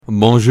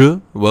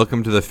Bonjour.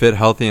 Welcome to the Fit,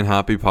 Healthy, and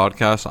Happy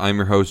podcast. I'm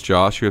your host,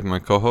 Josh, here with my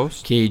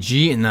co-host.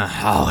 KG in the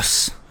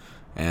house.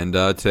 And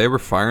today we're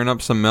firing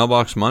up some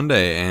Mailbox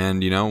Monday.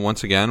 And,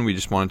 once again, we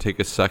just want to take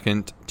a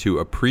second to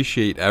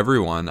appreciate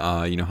everyone.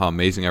 How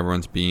amazing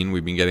everyone's been.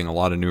 We've been getting a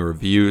lot of new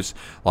reviews.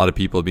 A lot of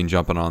people have been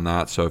jumping on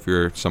that. So if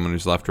you're someone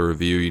who's left a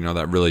review,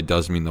 that really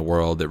does mean the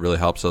world. It really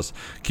helps us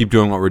keep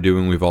doing what we're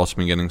doing. We've also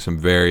been getting some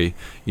very,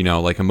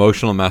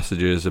 emotional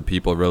messages of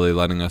people really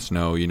letting us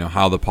know,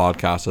 how the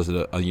podcast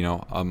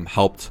has,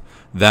 helped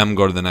them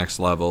go to the next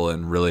level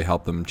and really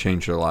help them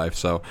change their life.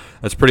 So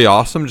that's pretty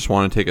awesome. Just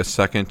want to take a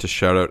second to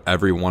shout out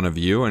every one of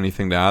you.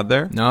 Anything to add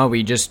there? No,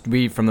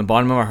 we from the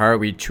bottom of our heart,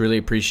 we truly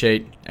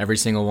appreciate every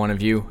single one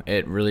of you.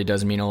 It really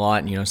does mean a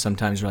lot.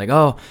 Sometimes we're like,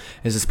 oh,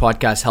 is this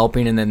podcast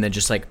helping? And then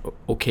just like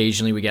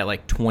occasionally we get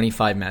like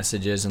 25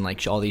 messages and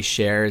like all these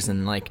shares,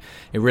 and like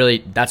it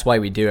really, that's why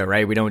we do it,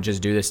 right? We don't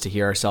just do this to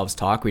hear ourselves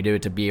talk. We do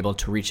it to be able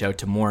to reach out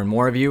to more and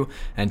more of you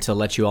and to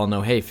let you all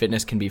know, hey,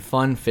 fitness can be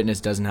fun.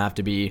 Fitness doesn't have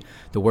to be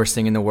the worst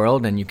thing in the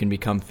world, and you can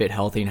become fit,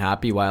 healthy, and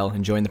happy while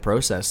enjoying the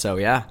process. So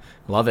yeah,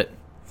 love it.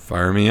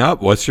 Fire me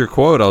up. What's your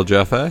quote,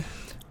 LJFA?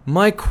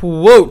 My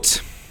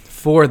quote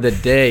for the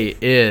day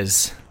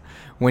is,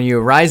 when you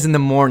rise in the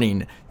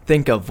morning,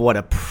 think of what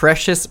a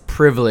precious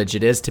privilege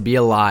it is to be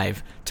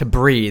alive, to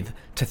breathe,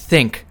 to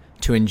think,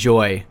 to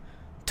enjoy,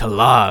 to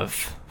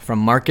love. From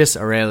Marcus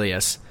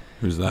Aurelius.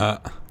 Who's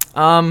that?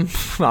 I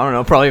don't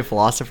know, probably a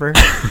philosopher.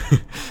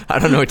 I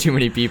don't know too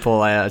many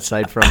people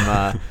aside from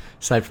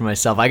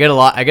myself. I get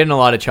in a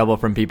lot of trouble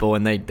from people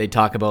when they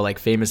talk about like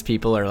famous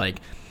people or like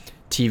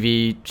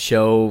TV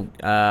show,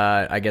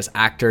 I guess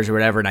actors or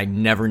whatever, and I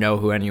never know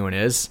who anyone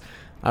is.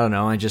 I don't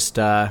know. I just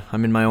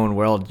I'm in my own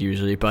world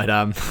usually,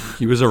 but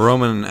he was a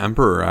Roman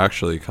emperor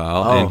actually,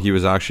 Kyle, and he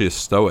was actually a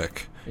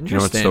Stoic. Do you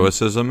know what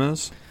Stoicism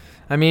is?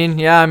 I mean,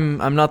 yeah,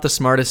 I'm not the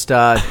smartest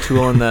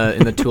tool in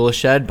the tool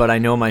shed, but I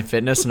know my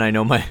fitness and I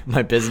know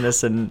my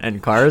business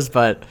and cars.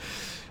 But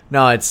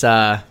no, it's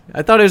I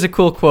thought it was a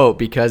cool quote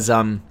because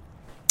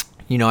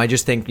I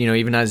just think,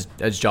 even as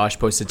Josh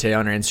posted today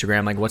on our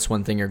Instagram, like, what's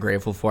one thing you're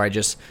grateful for?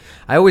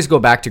 I always go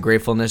back to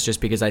gratefulness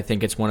just because I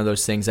think it's one of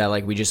those things that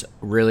like we just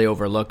really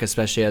overlook,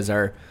 especially as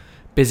our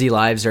busy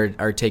lives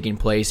are taking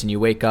place, and you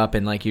wake up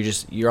and like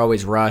you're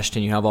always rushed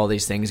and you have all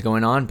these things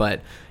going on.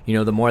 But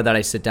the more that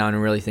I sit down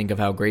and really think of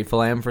how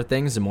grateful I am for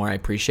things, the more I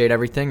appreciate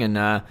everything. And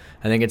I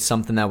think it's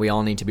something that we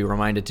all need to be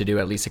reminded to do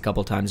at least a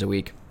couple times a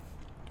week.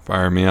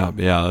 Fire me up.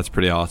 Yeah, that's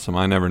pretty awesome.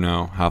 I never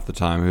know half the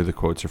time who the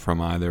quotes are from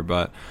either,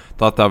 but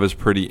thought that was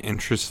pretty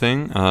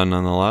interesting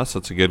nonetheless.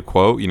 That's a good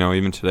quote.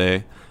 Even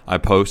today I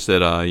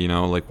posted,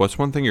 like, what's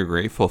one thing you're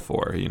grateful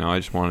for? I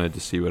just wanted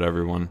to see what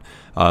everyone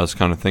is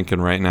kind of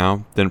thinking right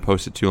now. Didn't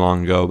post it too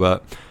long ago,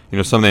 but,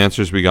 some of the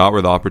answers we got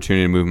were the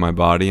opportunity to move my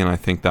body, and I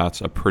think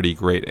that's a pretty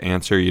great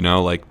answer.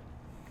 Like,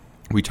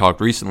 we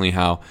talked recently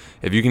how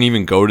if you can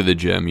even go to the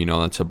gym,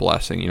 that's a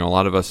blessing. A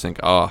lot of us think,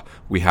 oh,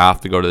 we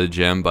have to go to the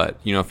gym. But,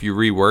 if you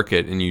rework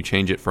it and you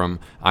change it from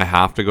I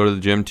have to go to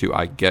the gym to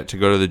I get to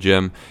go to the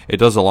gym, it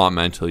does a lot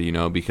mentally,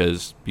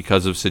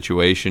 because of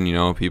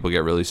situation, people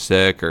get really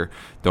sick or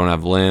don't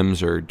have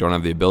limbs or don't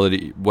have the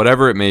ability,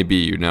 whatever it may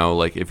be,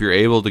 like if you're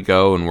able to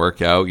go and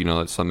work out,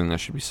 that's something that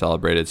should be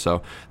celebrated.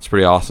 So it's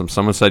pretty awesome.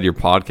 Someone said your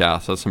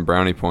podcast, that's some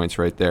brownie points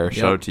right there. Yep.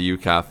 Shout out to you,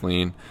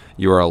 Kathleen.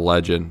 You are a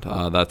legend.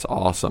 That's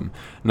awesome.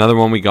 Another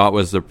one we got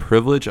was the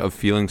privilege of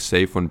feeling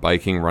safe when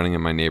biking, running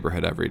in my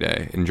neighborhood every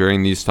day. And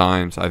during these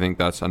times, I think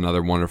that's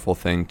another wonderful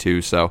thing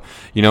too. So,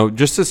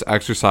 just this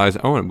exercise.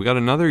 Oh, and we got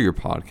another your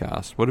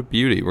podcast. What a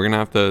beauty. We're going to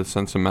have to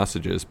send some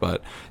messages.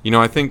 But,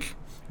 I think,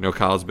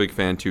 Kyle's a big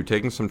fan too,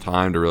 taking some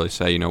time to really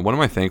say, what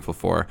am I thankful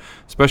for?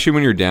 Especially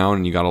when you're down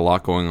and you got a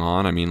lot going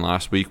on. I mean,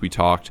 last week we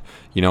talked,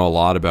 a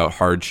lot about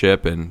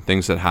hardship and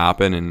things that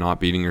happen and not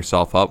beating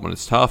yourself up when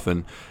it's tough.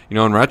 And,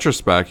 in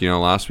retrospect,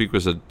 last week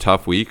was a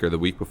tough week, or the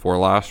week before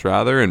last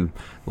rather, and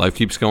life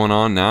keeps going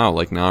on now.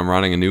 Like now I'm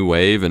riding a new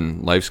wave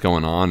and life's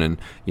going on, and,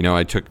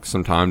 I took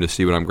some time to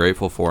see what I'm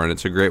grateful for. And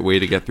it's a great way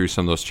to get through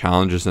some of those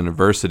challenges and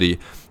adversity,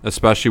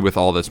 especially with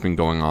all that's been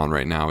going on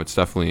right now. It's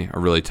definitely a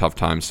really tough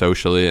time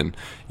socially. And,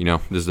 this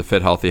is the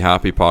Fit, Healthy,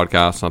 Happy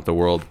podcast, not the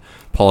World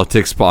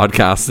Politics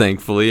podcast,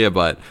 thankfully,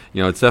 but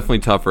it's definitely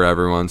tough for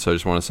everyone. So I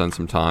just want to send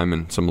some time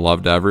and some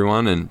love to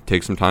everyone and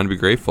take some time to be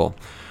grateful.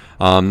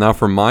 Now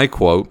for my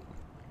quote,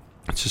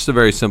 it's just a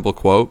very simple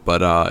quote,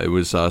 but it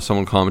was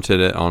someone commented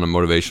it on a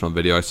motivational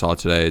video I saw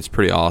today. It's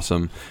pretty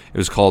awesome. It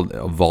was called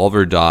Evolve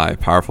or Die,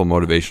 powerful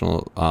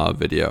motivational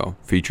video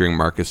featuring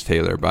Marcus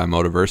Taylor by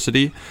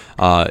Motiversity.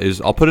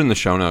 I'll put it in the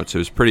show notes. It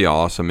was pretty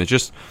awesome. It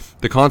just,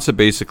 the concept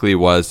basically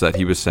was that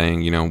he was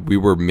saying, we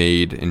were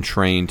made and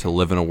trained to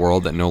live in a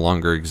world that no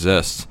longer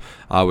exists,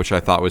 which I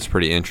thought was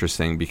pretty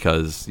interesting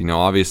because,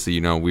 obviously,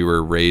 we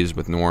were raised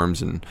with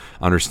norms and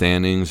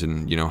understandings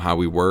and, how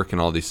we work and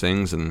all these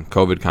things, and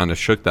COVID kind of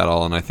shook that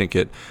all, and I think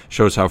it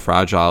shows how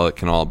fragile it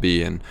can all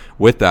be. And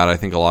with that, I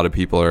think a lot of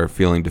people are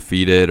feeling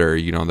defeated or,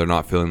 they're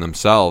not feeling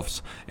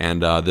themselves,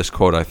 and this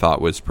quote I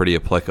thought was pretty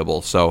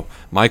applicable. So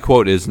my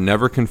quote is,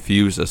 never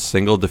confuse a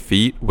single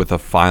defeat with a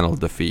final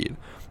defeat.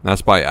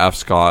 that's by F.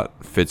 Scott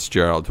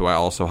Fitzgerald, who I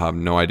also have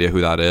no idea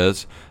who that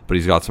is, but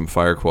he's got some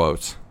fire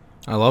quotes.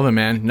 I love it,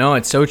 man. No,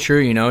 it's so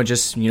true.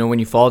 Just when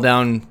you fall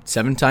down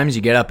 7 times,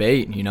 you get up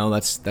 8.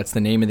 That's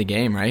the name of the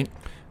game, right?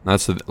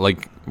 That's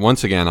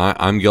once again,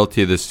 I'm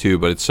guilty of this too,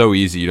 but it's so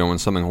easy, when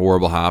something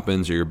horrible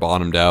happens or you're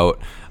bottomed out,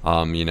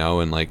 and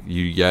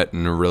you get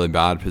in a really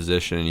bad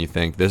position and you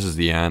think this is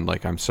the end,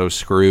 I'm so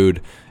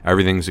screwed,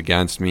 everything's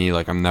against me,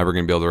 I'm never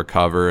going to be able to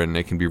recover, and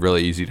it can be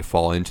really easy to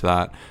fall into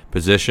that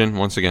position.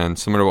 Once again,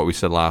 similar to what we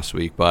said last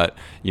week, but,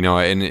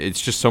 and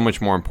it's just so much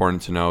more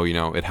important to know,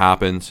 it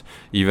happens.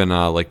 Even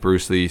like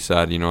Bruce Lee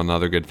said,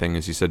 another good thing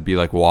is he said, be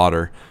like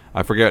water.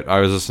 I forget,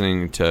 I was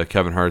listening to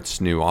Kevin Hart's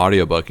new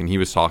audiobook, and he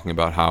was talking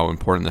about how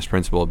important this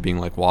principle of being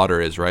like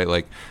water is,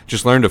 right?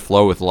 Just learn to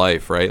flow with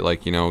life, right?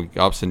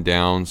 Ups and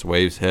downs,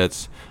 waves,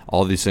 hits,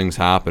 all these things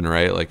happen,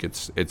 right?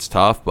 It's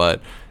tough,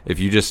 but if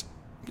you just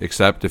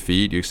accept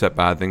defeat, you accept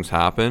bad things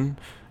happen,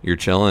 you're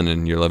chilling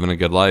and you're living a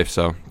good life.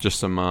 So just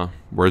some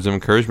words of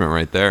encouragement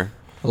right there.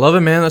 I love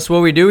it, man. That's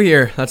what we do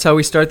here. That's how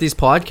we start these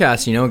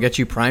podcasts, get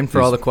you primed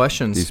for all the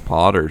questions. These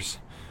potters.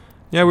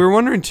 Yeah, we were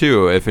wondering,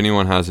 too, if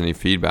anyone has any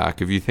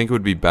feedback. If you think it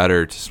would be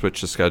better to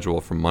switch the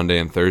schedule from Monday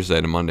and Thursday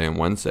to Monday and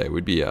Wednesday,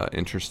 we'd be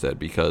interested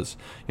because,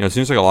 it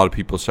seems like a lot of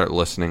people start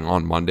listening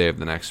on Monday of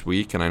the next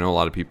week, and I know a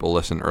lot of people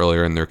listen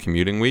earlier in their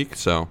commuting week.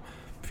 So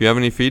if you have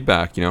any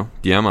feedback,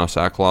 DM us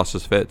at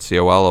ColossusFit,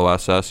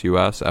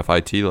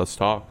 ColossusFit. Let's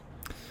talk.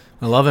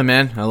 I love it,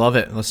 man. I love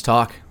it. Let's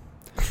talk.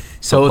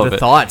 So the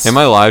thoughts. In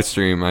my live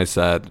stream, I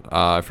said,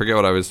 I forget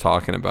what I was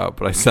talking about,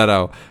 but I said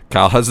how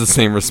Kyle has the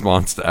same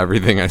response to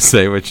everything I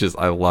say, which is,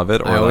 I love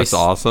it, or that's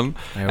awesome.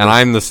 And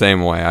I'm the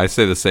same way. I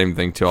say the same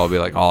thing, too. I'll be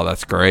like, oh,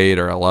 that's great,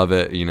 or I love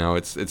it.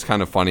 It's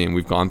kind of funny, and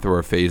we've gone through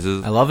our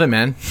phases. I love it,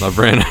 man. Of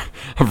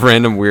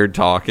random weird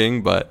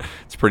talking, but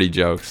it's pretty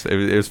jokes.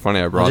 It was funny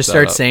I brought that up. Just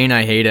start saying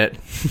I hate it.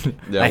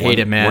 Yeah, I hate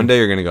it, man. One day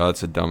you're going to go,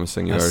 that's the dumbest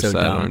thing you've ever said,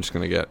 and I'm just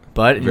going to get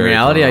But in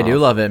reality, I do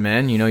love it,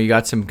 man. You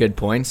got some good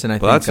points, and I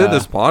think... That's it,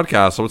 this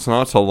podcast, so it's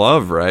not to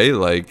love,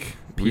 right?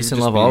 Peace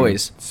and love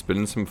always.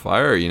 Spitting some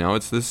fire,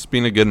 this has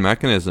been a good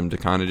mechanism to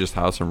kind of just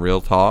have some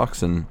real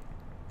talks and,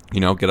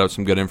 get out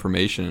some good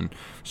information.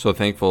 So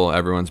thankful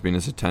everyone's been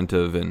as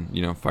attentive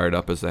and, fired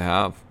up as they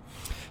have.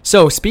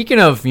 So speaking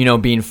of,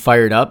 being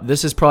fired up,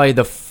 this is probably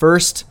the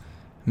first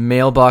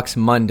Mailbox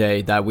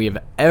Monday that we have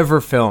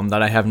ever filmed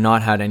that I have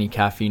not had any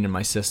caffeine in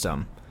my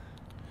system.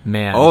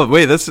 Man. Oh,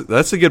 wait, that's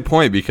a good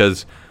point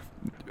because...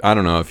 I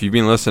don't know if you've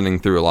been listening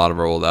through a lot of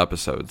our old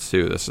episodes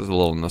too. This is a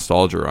little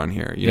nostalgia on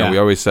here. You know, we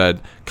always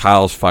said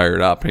Kyle's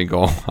fired up, and he'd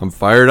go, "I'm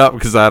fired up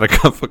because I had a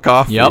cup of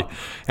coffee." Yep.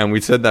 And we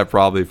said that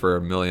probably for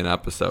a million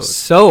episodes.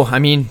 So, I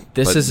mean,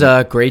 this is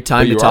a great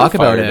time to talk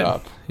about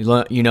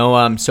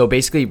it. So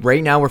basically,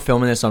 right now we're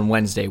filming this on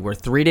Wednesday. We're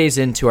 3 days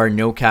into our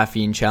no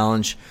caffeine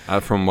challenge.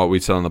 From what we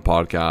said on the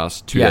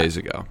podcast 2 days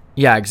ago.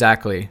 Yeah,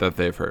 exactly. That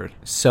they've heard.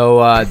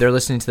 So they're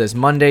listening to this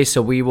Monday,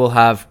 so we will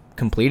have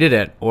completed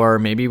it, or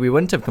maybe we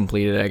wouldn't have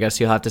completed it. I guess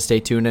you'll have to stay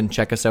tuned and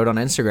check us out on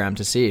Instagram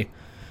to see.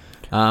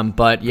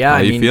 But yeah, how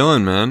you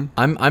feeling, man?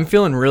 I'm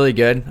feeling really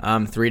good.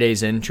 3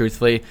 days in,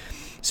 truthfully.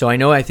 So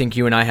I think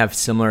you and I have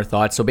similar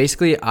thoughts. So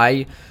basically,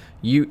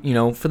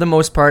 for the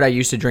most part, I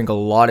used to drink a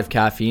lot of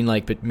caffeine,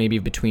 maybe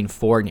between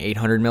 400 and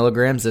 800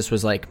 milligrams. This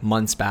was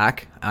months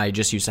back. I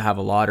just used to have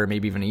a lot, or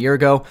maybe even a year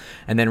ago.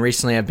 And then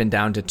recently I've been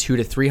down to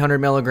 200 to 300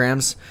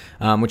 milligrams,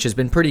 which has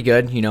been pretty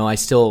good. I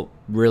still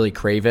really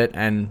crave it.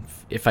 And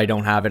if I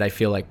don't have it, I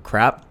feel like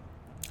crap.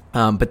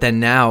 But then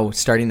now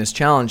starting this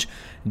challenge,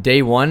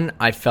 day one,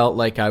 I felt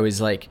like I was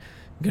going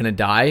to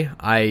die.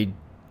 I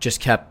just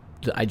kept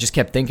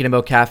thinking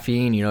about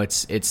caffeine.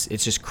 It's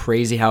just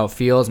crazy how it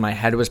feels. My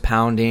head was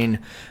pounding.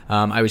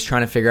 I was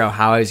trying to figure out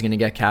how I was going to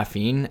get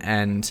caffeine,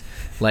 and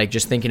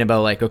just thinking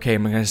about okay,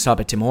 I'm going to stop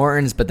at Tim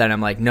Hortons, but then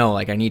I'm no,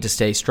 I need to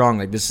stay strong.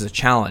 This is a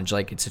challenge.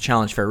 It's a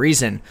challenge for a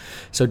reason.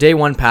 So day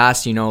one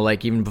passed,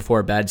 even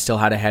before bed, still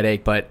had a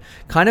headache, but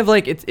kind of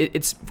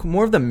it's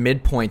more of the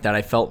midpoint that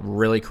I felt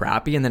really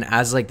crappy. And then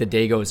as the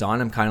day goes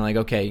on, I'm kind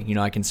of okay,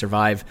 I can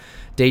survive.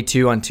 Day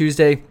two on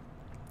Tuesday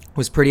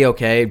was pretty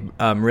okay.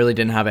 Really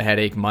didn't have a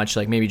headache much,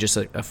 maybe just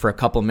for a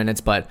couple minutes,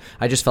 but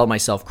I just felt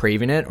myself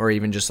craving it, or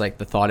even just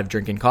the thought of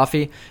drinking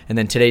coffee. And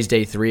then today's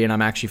day 3, and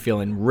I'm actually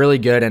feeling really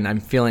good, and I'm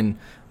feeling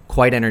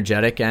quite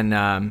energetic, and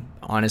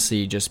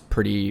honestly just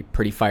pretty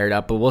fired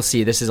up. But we'll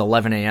see. This is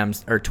 11 a.m.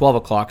 or 12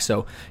 o'clock,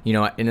 so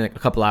in a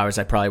couple hours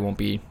I probably won't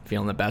be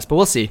feeling the best, but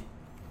we'll see.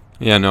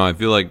 Yeah, no, I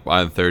feel like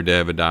by the third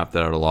day I've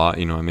adapted out a lot.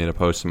 I made a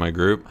post in my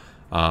group,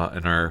 in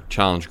our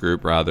challenge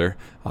group rather.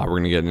 We're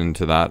going to get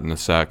into that in a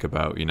sec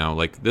about,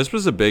 this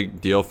was a big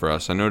deal for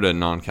us. I know to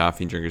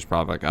non-caffeine drinkers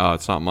probably oh,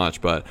 it's not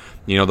much, but,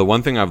 the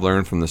one thing I've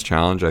learned from this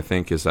challenge, I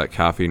think, is that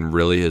caffeine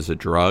really is a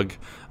drug.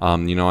 I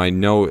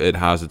know it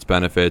has its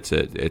benefits.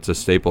 It's a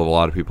staple of a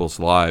lot of people's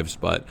lives,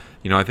 but,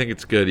 I think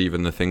it's good,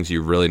 even the things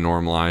you really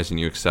normalize and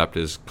you accept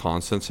as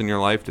constants in your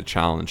life, to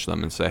challenge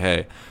them and say,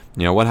 hey,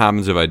 what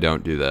happens if I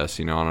don't do this?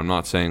 And I'm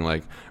not saying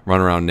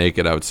run around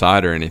naked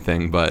outside or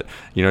anything, but,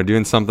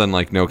 doing something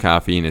like no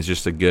caffeine is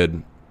just a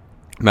good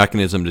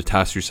mechanism to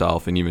test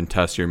yourself and even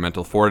test your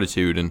mental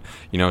fortitude. And,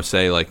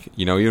 say like,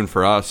 even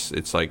for us,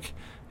 it's like,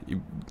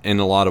 in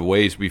a lot of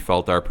ways, we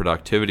felt our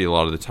productivity a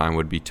lot of the time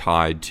would be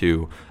tied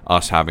to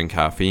us having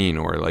caffeine,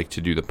 or like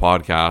to do the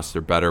podcast,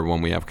 they're better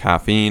when we have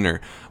caffeine or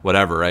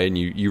whatever, right? And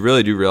you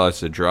really do realize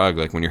the drug,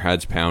 like when your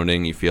head's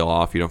pounding, you feel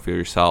off, you don't feel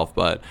yourself.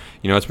 But,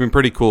 it's been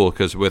pretty cool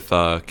because with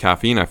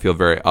caffeine, I feel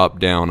very up,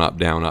 down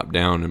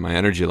in my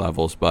energy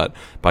levels. But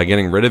by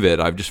getting rid of it,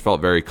 I've just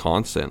felt very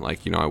constant. Like,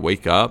 I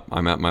wake up,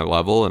 I'm at my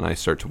level, and I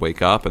start to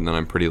wake up, and then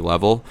I'm pretty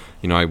level.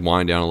 I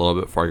wind down a little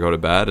bit before I go to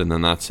bed, and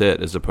then that's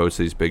it, as opposed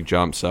to these big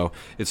jumps. So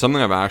it's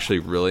something I've actually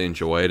really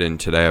enjoyed, and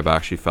today I've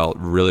actually felt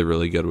really,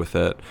 really good with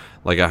it.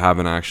 Like, I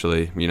haven't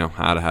actually,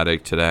 had a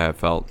headache today. I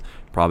felt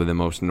probably the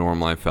most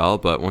normal I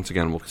felt. But once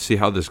again, we'll see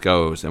how this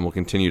goes, and we'll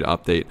continue to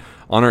update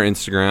on our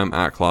Instagram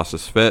at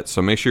Colossus Fit.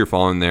 So make sure you're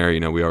following there.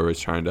 We are always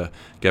trying to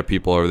get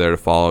people over there to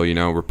follow.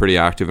 We're pretty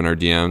active in our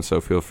DMs, so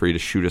feel free to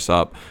shoot us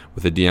up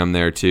with a DM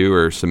there too,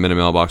 or submit a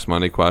Mailbox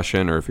Monday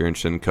question, or if you're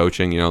interested in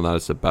coaching, that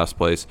is the best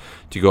place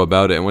to go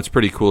about it. And what's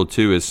pretty cool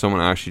too is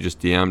someone actually just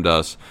DM'd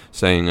us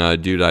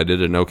saying, dude, I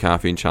did a no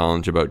caffeine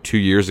challenge about 2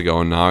 years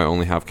ago, and now I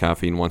only have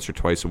caffeine once or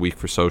twice a week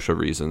for social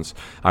reasons.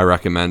 I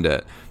recommend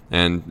it.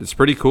 And it's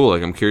pretty cool.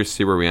 Like, I'm curious to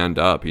see where we end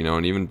up,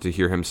 and even to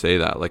hear him say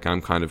that, like, I'm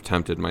kind of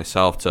tempted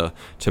myself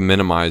to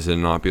minimize it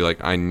and not be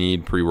like, I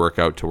need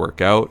pre-workout to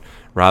work out,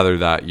 rather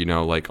that,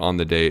 like on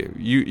the day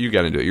you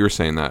get into it. You were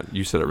saying that.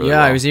 You said it really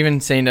well. I was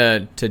even saying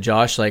to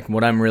Josh, like,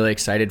 what I'm really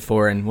excited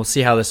for, and we'll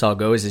see how this all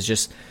goes, is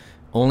just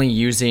only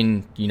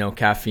using,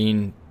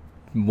 caffeine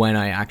when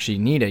I actually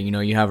need it.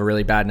 You have a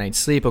really bad night's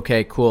sleep.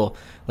 Okay, cool.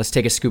 Let's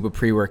take a scoop of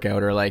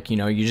pre-workout, or like,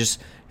 you just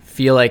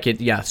feel like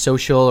it,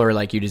 social, or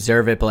like you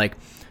deserve it. But like,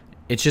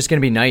 it's just going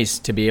to be nice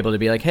to be able to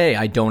be like, hey,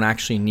 I don't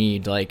actually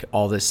need like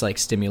all this like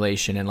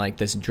stimulation and like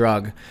this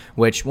drug,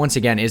 which once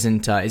again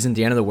isn't the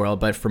end of the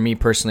world. But for me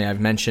personally, I've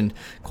mentioned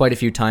quite a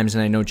few times,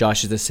 and I know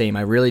Josh is the same,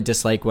 I really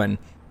dislike when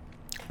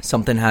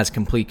something has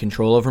complete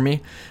control over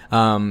me.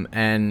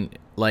 And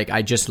like,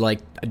 I just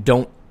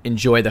don't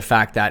enjoy the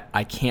fact that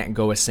I can't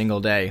go a single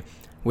day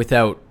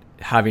without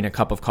having a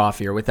cup of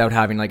coffee or without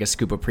having like a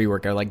scoop of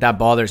pre-workout. Like, that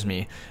bothers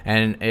me.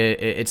 And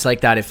it's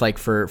like that if like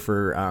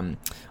for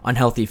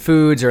unhealthy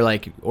foods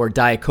or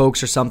Diet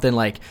Cokes or something,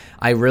 like,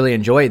 I really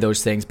enjoy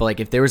those things, but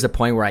like if there was a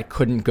point where I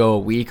couldn't go a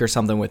week or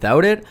something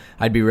without it,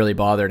 I'd be really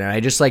bothered. And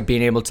I just like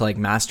being able to like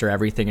master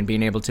everything and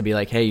being able to be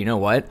like, hey, you know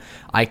what,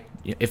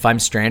 if I'm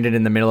stranded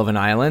in the middle of an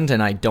island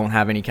and I don't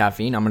have any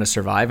caffeine, I'm going to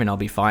survive and I'll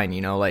be fine.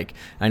 Like,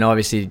 I know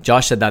obviously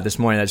Josh said that this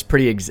morning. That's a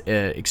pretty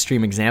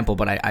extreme example,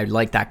 but I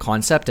like that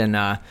concept. And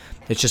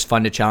it's just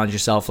fun to challenge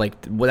yourself. Like,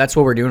 that's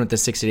what we're doing with the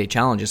 60-day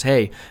challenge is,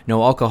 hey,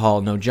 no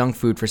alcohol, no junk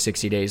food for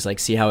 60 days, like,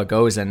 see how it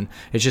goes. And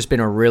it's just been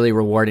a really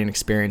rewarding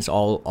experience,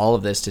 all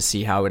of this, to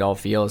see how it all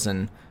feels.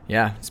 And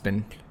yeah, it's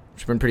been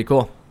pretty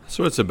cool. That's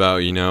what it's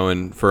about,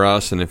 and for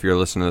us, and if you're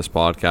listening to this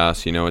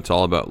podcast, it's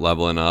all about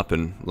leveling up,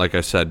 and like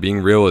I said,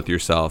 being real with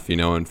yourself,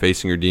 and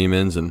facing your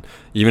demons, and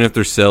even if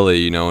they're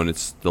silly, and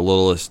it's the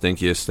littlest,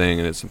 stinkiest thing,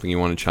 and it's something you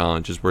want to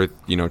challenge, it's worth,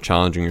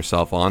 challenging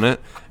yourself on it.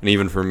 And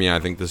even for me, I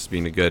think this has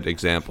been a good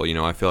example.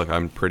 I feel like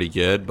I'm pretty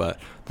good, but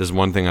this is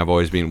one thing I've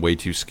always been way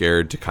too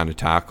scared to kind of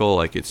tackle.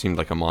 Like, it seemed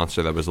like a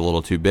monster that was a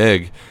little too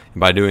big. And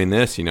by doing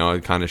this,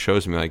 it kind of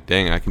shows me like,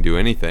 dang, I can do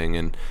anything.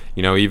 And,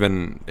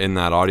 even in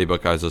that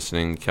audiobook I was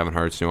listening, Kevin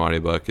Hart's new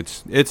audiobook,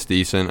 it's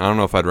decent. I don't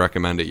know if I'd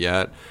recommend it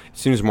yet. It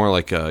seems more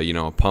like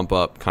a pump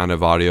up kind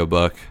of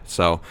audiobook.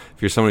 So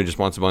if you're somebody who just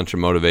wants a bunch of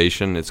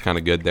motivation, it's kind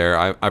of good there.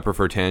 I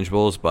prefer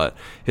tangibles, but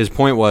his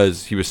point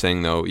was, he was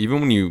saying though,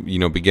 even when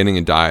you beginning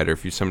a diet, or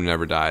if you're someone who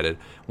never dieted,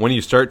 when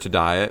you start to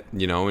diet,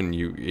 and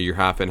you're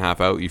half in, half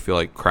out, you feel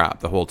like crap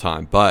the whole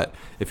time. But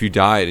if you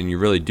diet and you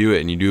really do it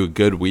and you do a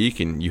good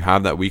week and you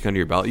have that week under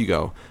your belt, you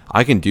go,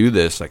 I can do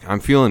this. Like,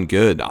 I'm feeling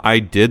good. I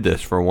did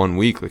this for 1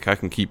 week. Like, I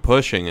can keep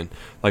pushing. And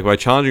like, by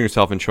challenging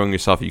yourself and showing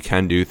yourself you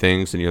can do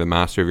things and you're the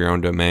master of your own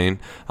domain,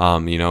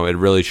 it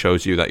really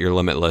shows you that you're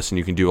limitless and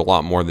you can do a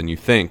lot more than you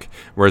think.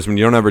 Whereas when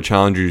you don't ever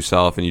challenge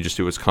yourself and you just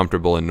do what's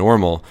comfortable and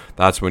normal,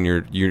 that's when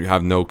you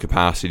have no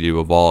capacity to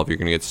evolve. You're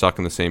going to get stuck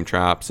in the same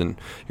traps, and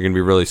you're going to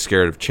be really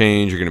scared of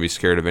change. You're going to be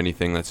scared of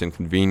anything that's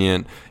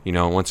inconvenient.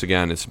 Once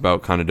again, it's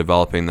about kind of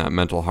developing that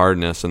mental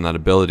hardness and that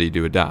ability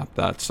to adapt.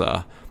 That's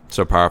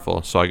so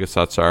powerful. So I guess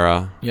that's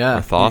our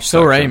thoughts. You're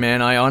so right,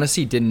 man. I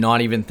honestly did not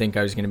even think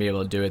I was going to be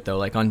able to do it though.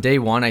 Like, on day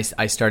one,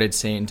 I started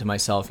saying to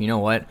myself, you know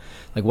what?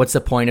 Like, what's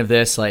the point of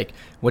this? Like,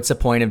 what's the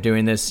point of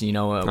doing this?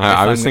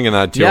 I was thinking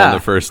that too on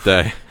the first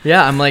day.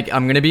 Yeah, I'm like,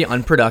 I'm going to be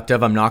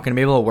unproductive. I'm not going to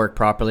be able to work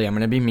properly. I'm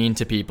going to be mean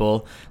to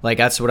people. Like,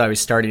 that's what I was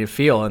starting to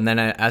feel. And then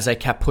as I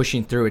kept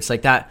pushing through, it's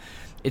like that.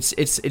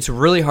 It's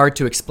really hard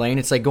to explain.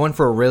 It's like going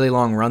for a really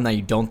long run that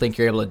you don't think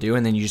you're able to do,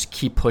 and then you just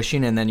keep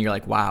pushing, and then you're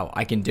like, wow,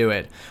 I can do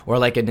it. Or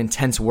like an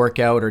intense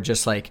workout, or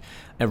just like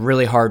a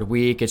really hard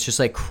week. It's just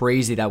like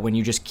crazy that when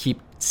you just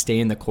keep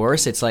staying the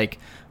course, it's like,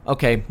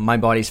 okay, my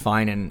body's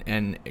fine,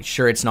 and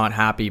sure, it's not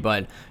happy,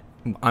 but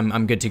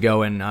I'm good to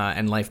go,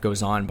 and life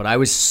goes on. But I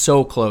was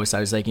so close. I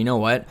was like, you know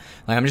what?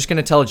 Like, I'm just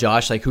gonna tell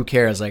Josh, like, who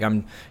cares? Like,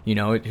 I'm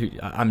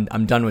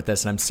done with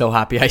this, and I'm so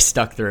happy I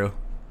stuck through.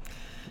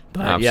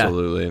 But,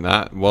 absolutely. Yeah.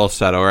 That well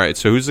said. All right.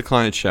 So who's the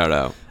client shout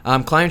out?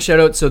 Client shout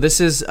out. So this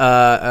is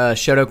a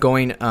shout out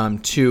going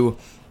to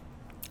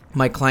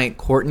my client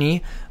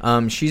Courtney.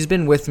 She's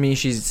been with me.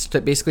 She's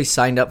basically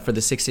signed up for the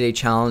 60-day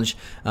challenge.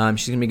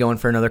 She's gonna be going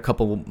for another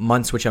couple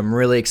months, which I'm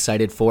really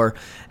excited for.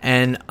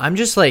 And I'm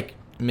just like,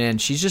 man,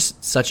 she's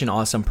just such an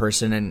awesome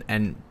person.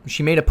 And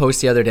she made a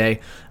post the other day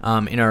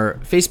in our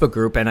Facebook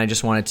group, and I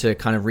just wanted to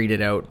kind of read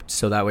it out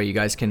so that way you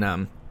guys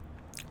can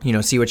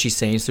see what she's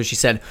saying. So she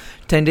said,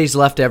 10 days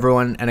left,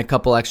 everyone, and a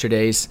couple extra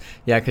days.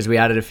 Yeah, because we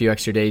added a few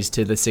extra days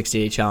to the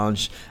 60-day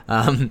challenge.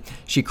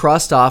 She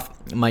crossed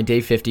off my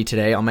day 50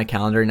 today on my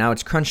calendar. Now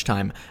it's crunch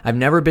time. I've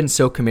never been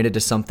so committed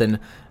to something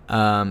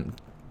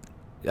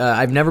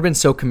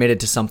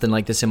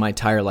like this in my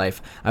entire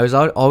life. I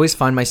always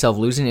find myself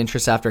losing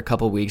interest after a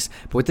couple weeks,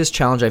 but with this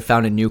challenge, I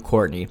found a new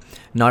Courtney.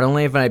 Not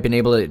only have I been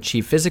able to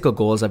achieve physical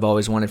goals I've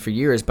always wanted for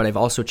years, but I've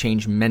also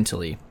changed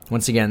mentally.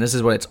 Once again, this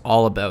is what it's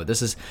all about.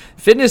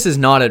 Fitness is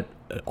not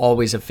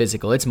always a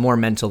physical. It's more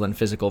mental than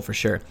physical for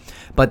sure.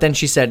 But then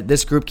she said,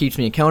 this group keeps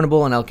me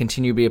accountable, and I'll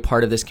continue to be a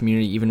part of this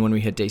community even when we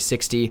hit day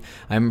 60.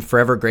 I'm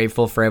forever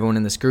grateful for everyone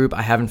in this group.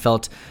 I haven't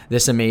felt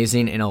this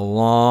amazing in a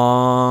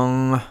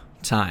long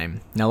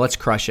time. Now let's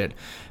crush it.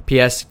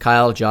 P.S.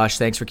 Kyle, Josh,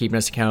 thanks for keeping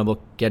us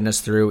accountable, getting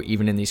us through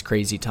even in these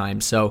crazy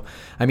times. So,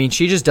 I mean,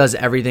 she just does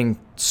everything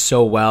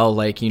so well.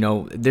 Like,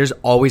 there's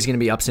always going to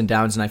be ups and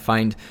downs, and I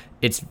find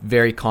it's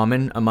very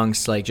common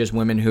amongst like just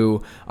women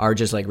who are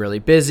just like really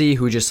busy,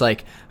 who just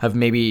like have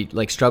maybe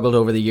like struggled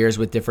over the years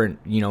with different,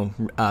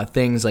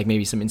 things, like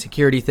maybe some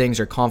insecurity things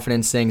or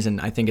confidence things. And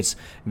I think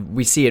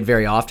we see it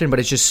very often, but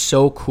it's just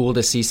so cool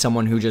to see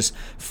someone who just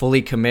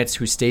fully commits,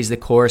 who stays the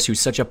course, who's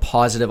such a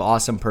positive,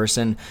 awesome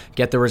person,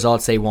 get the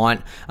results they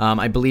want.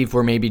 I believe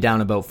we're maybe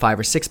down about 5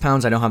 or 6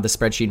 pounds. I don't have the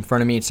spreadsheet in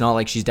front of me. It's not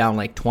like she's down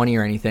like 20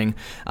 or anything,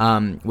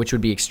 which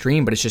would be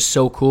extreme, but it's just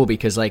so cool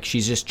because like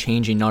she's just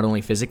changing not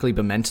only physically,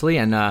 but mentally.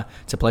 And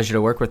it's a pleasure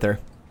to work with her.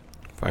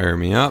 Fire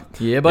me up.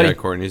 Yeah, buddy. Yeah,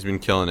 Courtney's been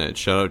killing it.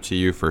 Shout out to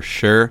you for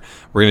sure.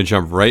 We're going to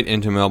jump right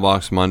into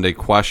Mailbox Monday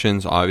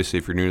questions. Obviously,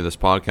 if you're new to this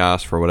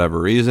podcast for whatever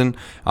reason,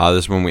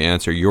 this is when we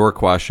answer your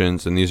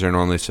questions, and these are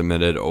normally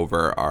submitted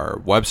over our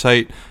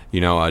website,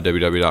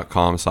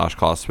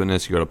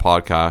 www.com/ColossusFitness. You go to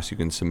podcast, you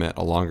can submit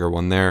a longer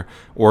one there,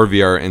 or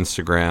via our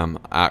Instagram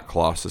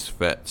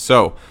 @ColossusFit.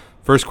 So,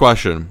 first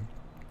question.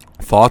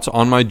 Thoughts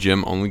on my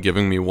gym only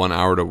giving me 1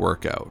 hour to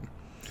work out?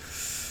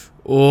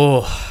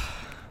 Oh,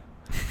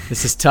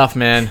 this is tough,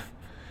 man.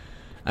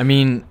 I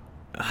mean,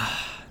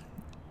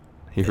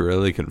 you're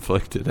really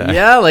conflicted. Eh?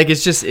 Yeah, like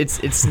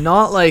it's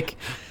not like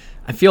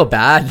I feel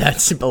bad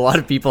that a lot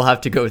of people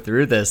have to go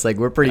through this. Like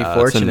we're pretty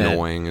fortunate. It's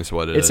annoying, is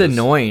what it is. It's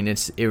annoying.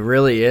 It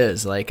really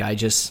is. Like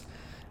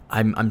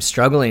I'm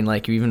struggling.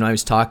 Like even when I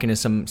was talking to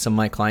some of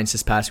my clients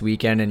this past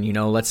weekend, and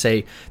let's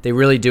say they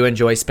really do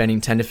enjoy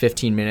spending 10 to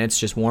 15 minutes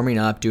just warming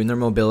up, doing their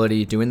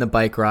mobility, doing the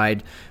bike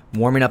ride,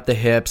 warming up the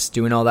hips,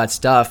 doing all that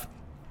stuff.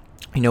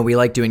 We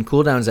like doing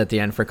cool downs at the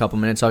end for a couple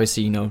minutes.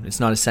 Obviously, it's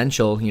not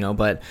essential,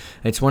 but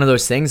it's one of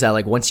those things that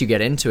like once you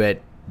get into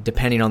it,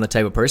 depending on the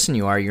type of person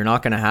you are, you're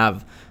not going to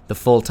have the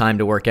full time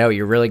to work out.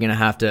 You're really going to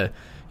have to,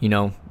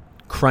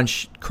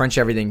 crunch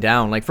everything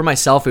down. Like for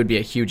myself, it would be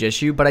a huge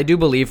issue, but I do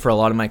believe for a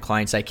lot of my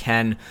clients, I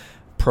can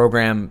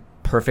program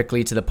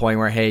perfectly to the point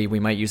where, hey, we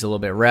might use a little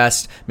bit of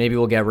rest. Maybe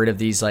we'll get rid of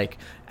these like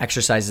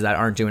exercises that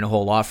aren't doing a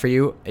whole lot for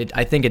you.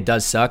 I think it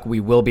does suck. We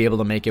will be able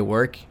to make it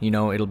work.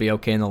 It'll be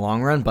okay in the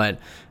long run, but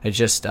it's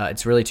just,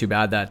 it's really too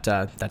bad that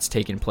that's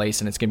taking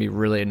place, and it's going to be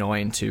really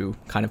annoying to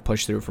kind of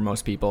push through for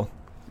most people.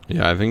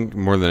 Yeah, I think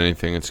more than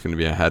anything, it's going to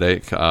be a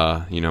headache,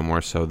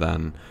 more so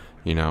than,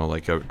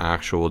 like an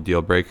actual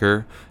deal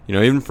breaker.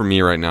 Even for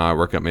me right now, I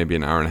work out maybe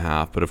an hour and a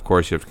half, but of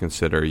course you have to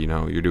consider,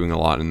 you're doing a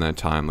lot in that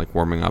time, like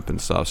warming up and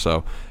stuff.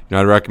 So,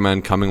 I'd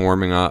recommend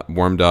warm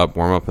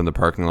up in the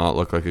parking lot,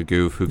 look like a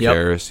goof, who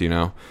cares,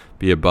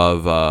 be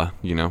above,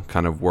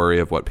 kind of worry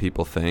of what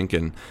people think,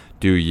 and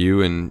do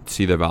you and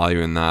see the value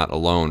in that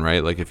alone,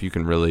 right? Like if you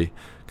can really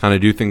kind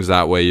of do things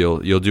that way, you'll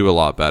do a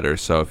lot better.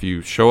 So if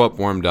you show up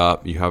warmed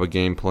up, you have a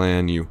game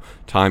plan, you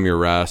time your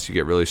rest, you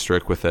get really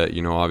strict with it,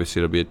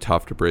 obviously it'll be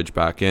tough to bridge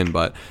back in,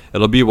 but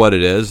it'll be what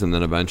it is, and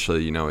then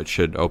eventually, it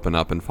should open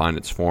up and find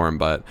its form.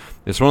 But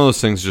it's one of those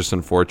things just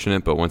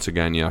unfortunate, but once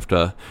again, you have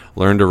to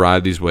learn to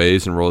ride these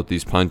waves and roll with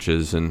these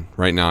punches. And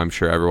right now, I'm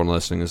sure everyone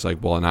listening is like,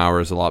 well, an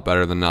hour is a lot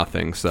better than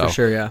nothing. So, for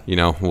sure, yeah.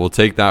 We'll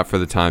take that for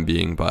the time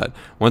being. But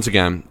once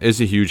again, it's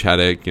a huge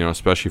headache,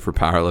 especially for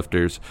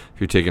powerlifters if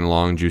you're taking a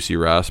long, juicy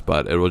rest,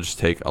 but it will just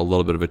take a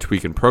little bit of a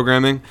tweak in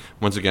programming.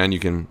 Once again, you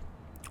can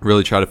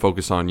really try to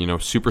focus on,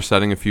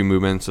 supersetting a few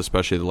movements,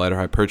 especially the lighter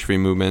hypertrophy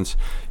movements,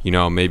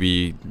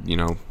 maybe,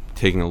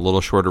 taking a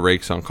little shorter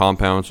rakes on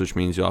compounds, which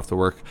means you'll have to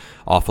work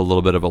off a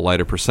little bit of a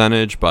lighter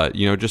percentage. But,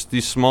 just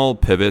these small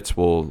pivots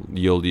will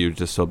yield you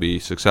to still be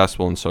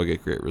successful and still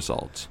get great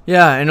results.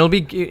 Yeah, and it'll be,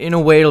 in a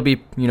way, it'll be,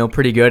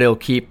 pretty good. It'll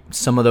keep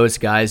some of those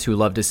guys who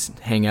love to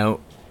hang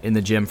out in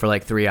the gym for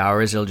like 3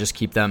 hours. It'll just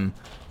keep them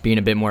being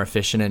a bit more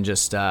efficient and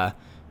just,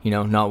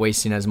 not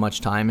wasting as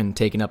much time and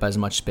taking up as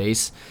much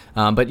space.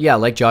 But yeah,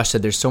 like Josh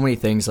said, there's so many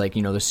things like,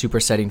 the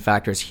supersetting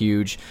factor is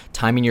huge.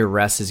 Timing your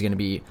rest is going to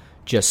be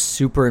just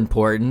super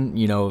important.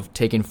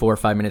 Taking 4 or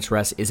 5 minutes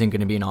rest isn't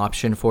going to be an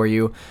option for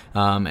you.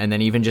 And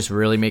then even just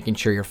really making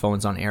sure your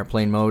phone's on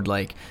airplane mode.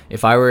 Like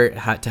if I were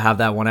to have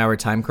that 1 hour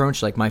time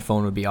crunch, like my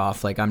phone would be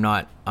off. Like I'm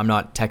not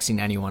texting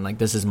anyone. Like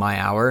this is my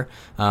hour.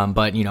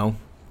 But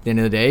at the end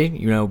of the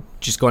day,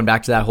 just going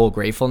back to that whole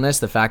gratefulness,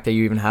 the fact that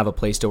you even have a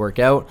place to work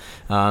out,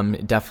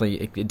 it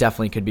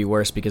definitely could be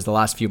worse because the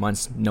last few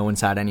months no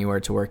one's had anywhere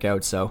to work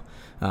out. So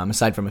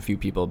aside from a few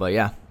people, but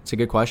yeah, it's a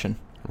good question.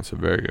 That's a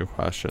very good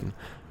question.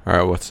 All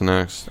right, what's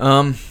next?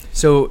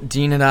 So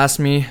Dean had asked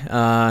me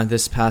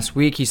this past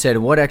week. He said,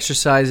 "What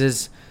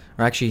exercises?"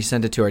 Or actually, he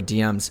sent it to our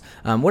DMs.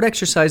 What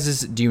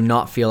exercises do you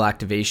not feel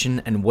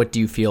activation, and what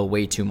do you feel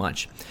way too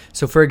much?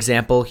 So, for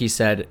example, he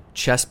said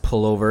chest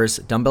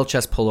pullovers, dumbbell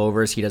chest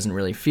pullovers. He doesn't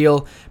really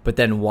feel, but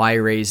then Y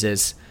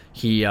raises,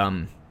 he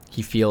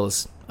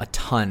feels a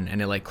ton,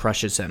 and it like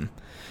crushes him.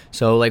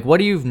 So, like, what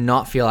do you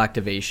not feel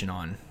activation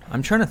on?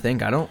 I'm trying to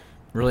think. I don't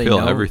really feel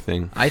know.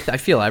 Everything. I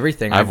feel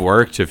everything. I've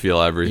worked to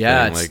feel everything.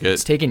 Yeah,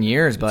 it's taken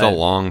years, but it's a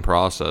long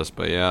process.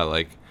 But yeah,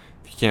 like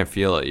if you can't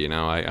feel it,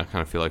 I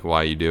kind of feel like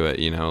why you do it.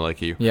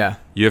 Like you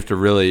have to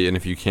really, and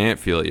if you can't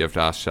feel it, you have to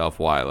ask yourself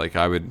why. Like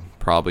I would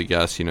probably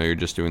guess, you're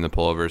just doing the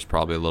pullovers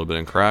probably a little bit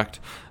incorrect.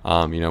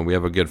 We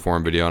have a good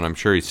form video, and I'm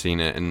sure he's seen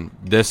it. And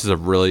this is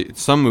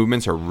some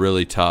movements are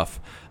really tough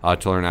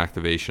to learn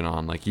activation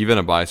on. Like even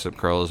a bicep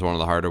curl is one of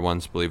the harder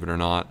ones, believe it or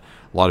not.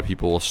 A lot of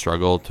people will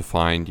struggle to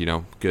find,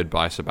 good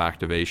bicep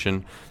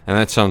activation. And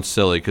that sounds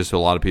silly because to a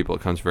lot of people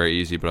it comes very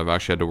easy, but I've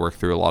actually had to work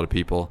through a lot of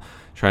people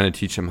trying to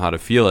teach them how to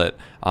feel it.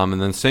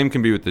 And then same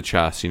can be with the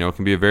chest. It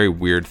can be a very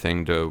weird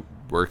thing to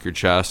work your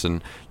chest,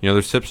 and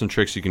there's tips and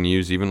tricks you can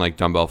use, even like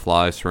dumbbell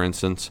flies, for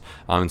instance.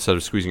 Instead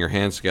of squeezing your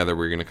hands together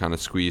where you're going to kind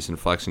of squeeze and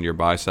flex into your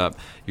bicep,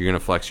 you're going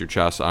to flex your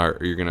chest, or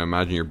you're going to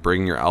imagine you're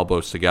bringing your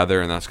elbows together,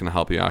 and that's going to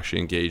help you actually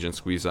engage and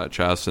squeeze that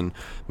chest. And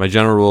my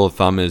general rule of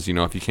thumb is,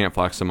 if you can't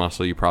flex the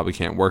muscle, you probably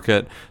can't work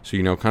it. So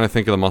kind of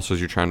think of the muscles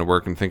you're trying to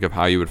work and think of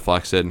how you would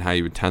flex it and how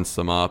you would tense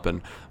them up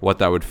and what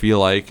that would feel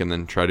like, and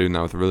then try doing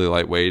that with really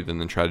light weight, and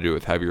then try to do it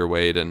with heavier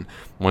weight. And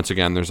once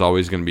again, there's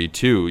always going to be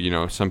two.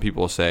 Some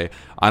people say,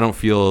 I don't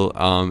feel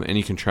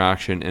any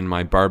contraction in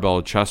my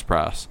barbell chest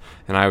press.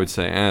 And I would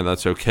say,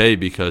 that's okay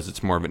because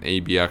it's more of an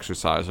A-B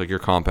exercise, like your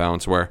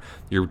compounds where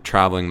you're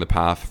traveling the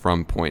path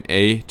from point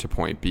A to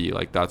point B.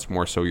 Like that's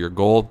more so your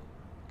goal.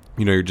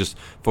 You're just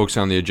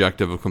focusing on the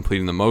objective of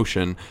completing the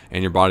motion,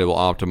 and your body will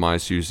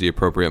optimize to use the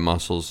appropriate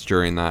muscles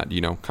during that,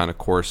 kind of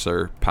course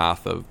or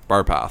path of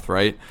bar path,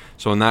 right?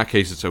 So in that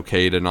case, it's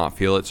okay to not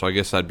feel it. So I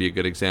guess that'd be a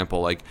good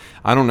example. Like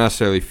I don't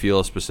necessarily feel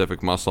a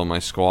specific muscle in my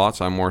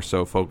squats. I'm more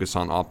so focused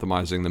on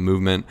optimizing the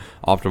movement,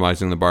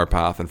 optimizing the bar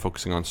path, and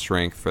focusing on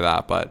strength for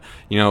that. But,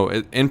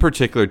 in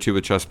particular too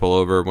with chest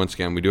pullover, once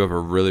again, we do have a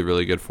really,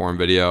 really good form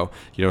video.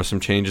 Some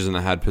changes in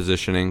the head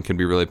positioning can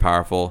be really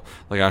powerful.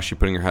 Like actually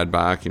putting your head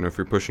back, if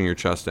you're pushing your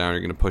chest down,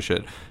 you're going to push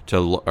it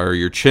or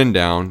your chin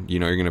down,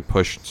 you're going to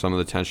push some of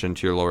the tension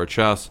to your lower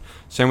chest.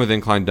 Same with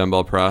incline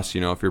dumbbell press.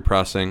 If you're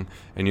pressing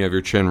and you have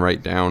your chin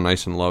right down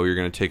nice and low, you're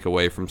going to take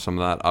away from some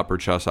of that upper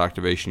chest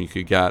activation you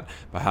could get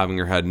by having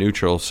your head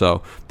neutral.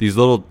 So these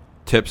little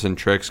tips and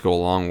tricks go a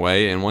long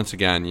way. And once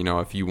again,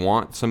 if you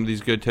want some of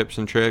these good tips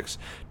and tricks,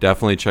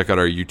 definitely check out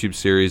our YouTube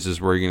series. This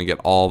is where you're going to get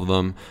all of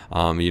them.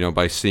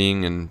 By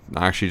seeing and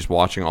actually just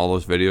watching all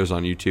those videos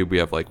on YouTube, we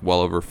have like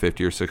well over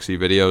 50 or 60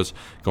 videos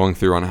going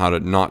through on how to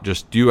not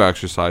just do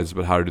exercises,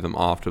 but how to do them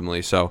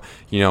optimally. So,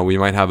 we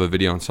might have a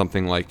video on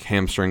something like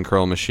hamstring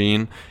curl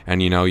machine,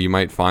 and you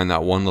might find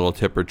that one little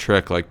tip or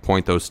trick, like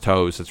point those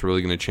toes. It's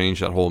really going to change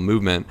that whole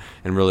movement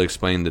and really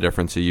explain the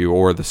difference to you,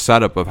 or the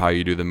setup of how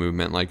you do the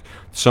movement. Like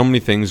so many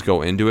things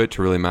go into it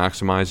to really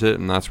maximize it,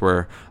 and that's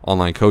where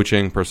online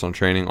coaching, personal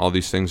training, all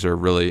these things are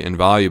really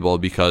invaluable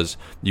because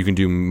you can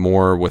do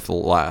more with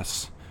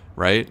less,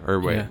 right?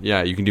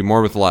 You can do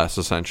more with less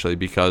essentially,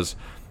 because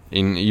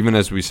even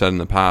as we said in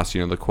the past,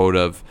 the quote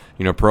of,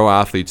 pro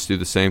athletes do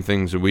the same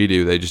things that we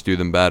do, they just do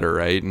them better,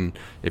 right? And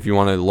if you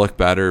want to look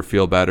better,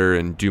 feel better,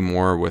 and do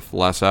more with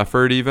less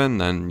effort even,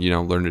 then,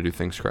 learn to do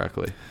things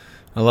correctly.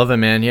 I love it,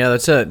 man. Yeah,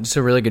 that's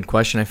a really good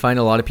question. I find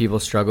a lot of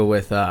people struggle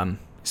with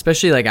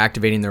especially like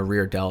activating their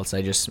rear delts.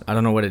 I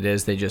don't know what it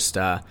is. They just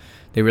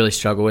they really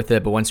struggle with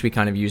it. But once we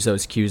kind of use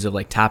those cues of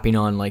like tapping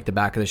on like the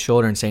back of the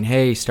shoulder and saying,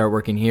 hey, start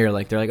working here,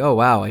 like they're like, oh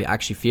wow, I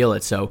actually feel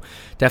it. So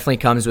definitely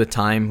comes with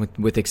time,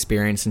 with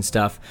experience and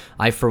stuff.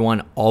 I, for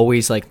one,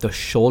 always like the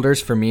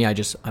shoulders for me,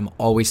 I'm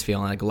always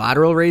feeling like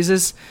lateral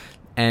raises.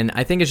 And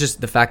I think it's just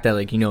the fact that,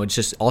 like, it's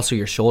just also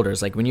your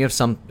shoulders. Like when you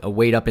have a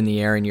weight up in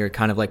the air and you're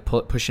kind of like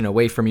pushing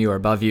away from you or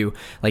above you,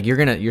 like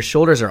your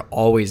shoulders are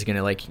always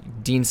gonna, like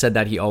Dean said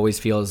that he always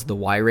feels the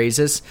Y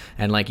raises,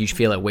 and like you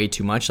feel it way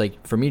too much.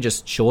 Like for me,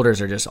 just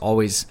shoulders are just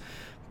always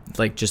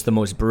like just the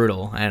most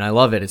brutal, and I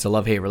love it. It's a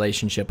love-hate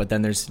relationship. But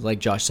then there's, like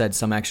Josh said,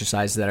 some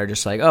exercises that are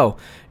just like, oh,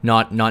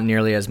 not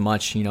nearly as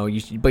much,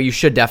 but you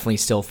should definitely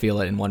still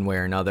feel it in one way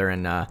or another.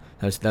 And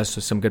that's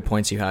just some good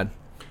points you had.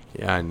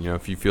 Yeah, and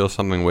if you feel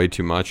something way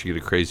too much, you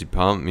get a crazy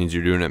pump, it means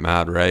you're doing it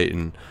mad right,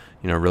 and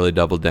really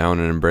double down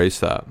and embrace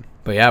that.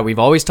 But yeah, we've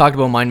always talked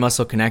about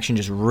mind-muscle connection,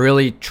 just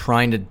really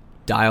trying to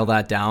dial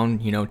that down,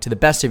 to the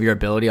best of your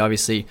ability.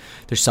 Obviously,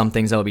 there's some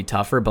things that will be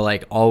tougher, but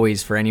like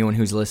always, for anyone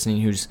who's listening,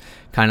 who's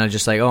kind of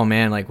just like, oh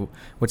man, like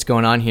what's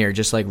going on here?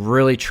 Just like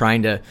really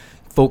trying to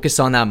focus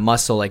on that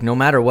muscle, like no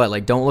matter what.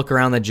 Like don't look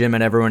around the gym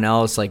at everyone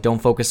else. Like don't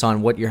focus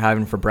on what you're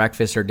having for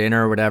breakfast or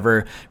dinner or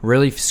whatever.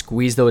 Really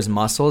squeeze those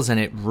muscles, and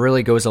it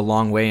really goes a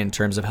long way in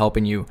terms of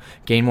helping you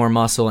gain more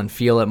muscle and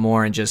feel it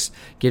more, and just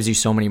gives you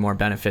so many more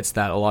benefits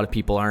that a lot of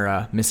people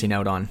are missing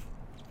out on.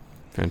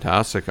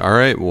 Fantastic. All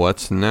right,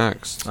 what's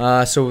next?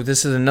 So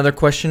this is another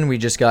question we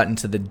just got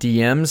into the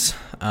DMs.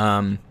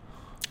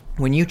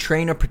 When you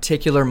train a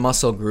particular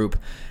muscle group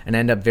and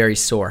end up very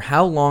sore,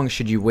 how long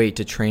should you wait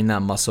to train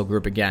that muscle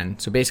group again?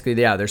 So basically,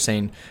 yeah, they're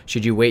saying,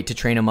 should you wait to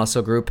train a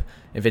muscle group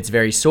if it's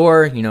very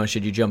sore?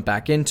 Should you jump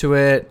back into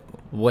it?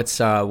 What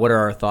are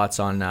our thoughts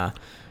on that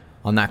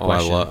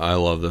question? I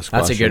love this question.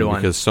 That's a good one.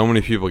 Because so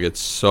many people get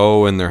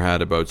so in their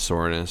head about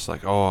soreness.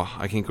 Like, oh,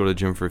 I can't go to the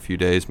gym for a few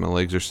days. My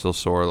legs are still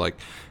sore. Like,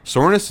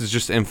 soreness is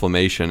just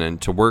inflammation. And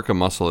to work a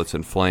muscle that's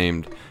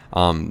inflamed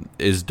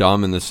is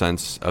dumb in the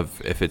sense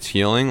of if it's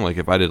healing. Like,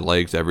 if I did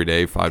legs every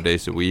day, 5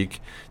 days a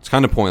week, it's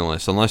kind of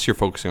pointless. Unless you're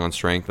focusing on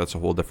strength, that's a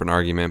whole different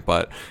argument.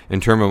 But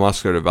in terms of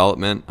muscular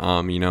development,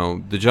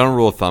 the general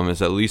rule of thumb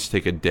is at least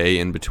take a day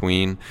in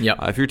between. Yep.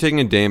 If you're taking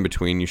a day in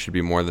between, you should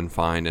be more than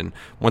fine. And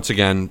once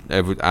again,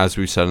 as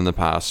we've said in the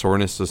past,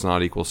 soreness does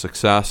not equal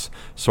success.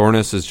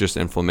 Soreness is just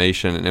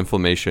inflammation, and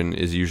inflammation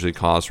is usually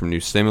caused from new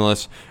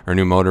stimulus or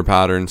new motor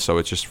patterns. So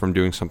it's just from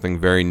doing something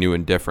very new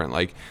and different.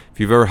 Like if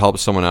you've ever helped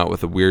someone out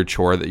with a weird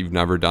chore that you've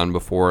never done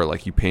before,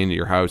 like you painted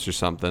your house or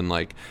something,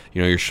 like,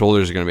 your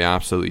shoulders are going to be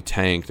absolutely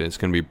tanked and it's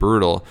going to be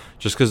brutal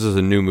just because there's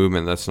a new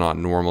movement that's not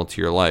normal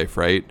to your life,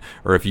 right?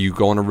 Or if you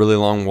go on a really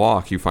long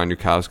walk, you find your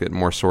calves get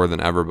more sore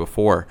than ever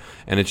before.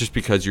 And it's just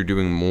because you're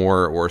doing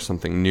more or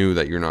something new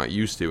that you're not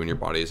used to and your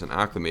body isn't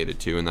acclimated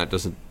to, and that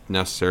doesn't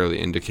necessarily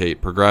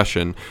indicate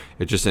progression.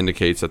 It just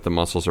indicates that the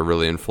muscles are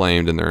really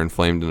inflamed, and they're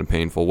inflamed in a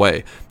painful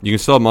way. You can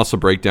still have muscle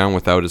breakdown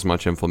without as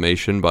much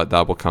inflammation, but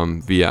that will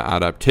come via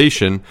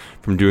adaptation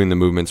from doing the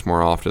movements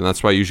more often.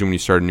 That's why usually when you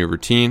start a new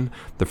routine,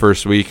 the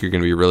first week you're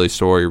going to be really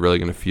sore, you're really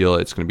going to feel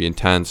it, it's going to be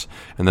intense,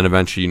 and then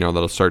eventually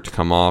that'll start to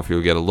come off.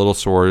 You'll get a little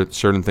sore,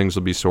 certain things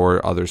will be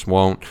sore, others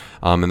won't,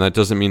 and that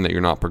doesn't mean that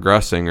you're not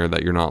progressing or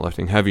that you're not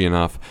lifting heavy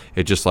enough.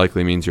 It just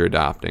likely means you're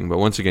adapting. But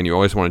once again, you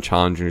always want to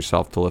challenge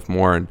yourself to lift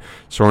more, and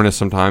soreness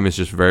sometimes is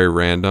just very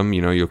random.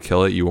 You'll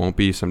kill it, you won't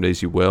be, some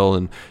days you will,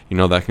 and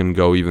that can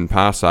go even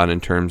past that in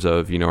terms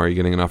of are you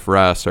getting enough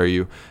rest, are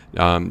you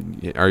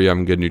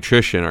having good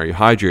nutrition, are you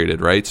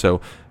hydrated, right? So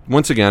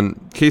once again,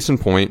 case in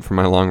point for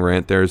my long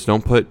rant there is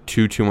don't put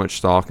too much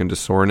stock into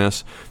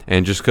soreness,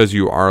 and just because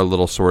you are a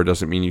little sore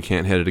doesn't mean you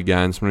can't hit it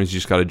again. Sometimes you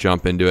just got to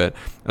jump into it,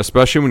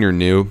 especially when you're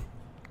new.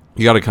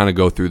 You got to kind of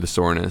go through the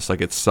soreness.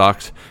 Like, it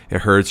sucks,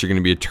 it hurts, you're going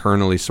to be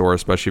eternally sore,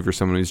 especially if you're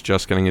someone who's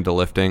just getting into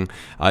lifting.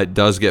 It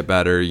does get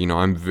better.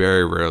 I'm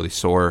very rarely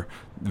sore,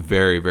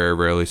 very, very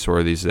rarely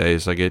sore these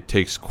days. Like, it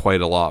takes quite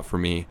a lot for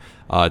me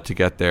to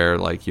get there.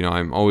 Like,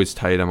 I'm always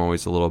tight, I'm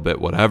always a little bit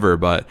whatever,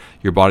 but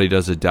your body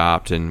does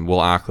adapt and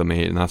will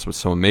acclimate, and that's what's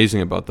so amazing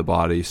about the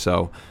body.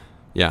 So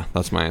yeah,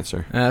 that's my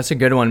answer. That's a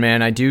good one,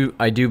 man. I do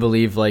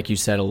believe, like you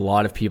said, a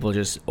lot of people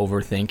just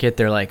overthink it.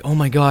 They're like, oh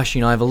my gosh,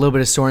 I have a little bit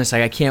of soreness.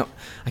 Like, I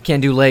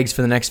can't do legs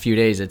for the next few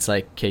days. It's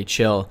like, okay,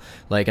 chill.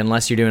 Like,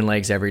 unless you're doing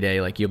legs every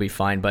day, like, you'll be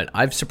fine. But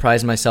I've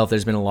surprised myself.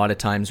 There's been a lot of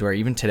times where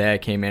even today I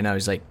came in, I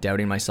was like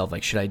doubting myself,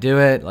 like, should I do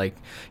it? Like,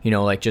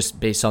 like just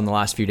based on the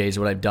last few days,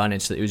 what I've done,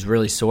 it was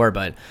really sore,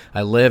 but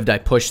I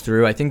pushed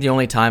through. I think the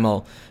only time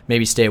I'll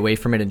maybe stay away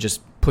from it and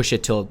just push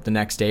it till the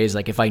next day is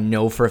like if I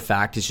know for a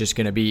fact it's just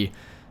going to be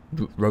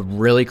a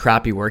really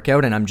crappy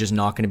workout and I'm just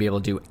not going to be able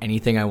to do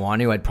anything I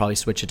want to, I'd probably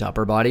switch it to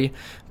upper body.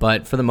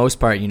 But for the most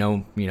part,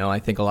 I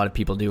think a lot of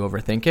people do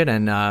overthink it,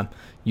 and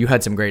you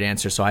had some great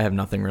answers, so I have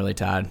nothing really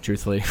to add,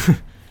 truthfully.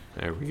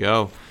 There we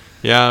go.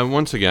 Yeah,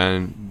 once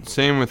again,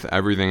 same with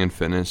everything in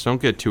fitness. Don't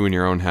get too in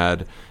your own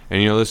head.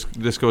 And,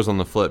 this goes on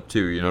the flip,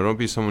 too. Don't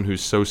be someone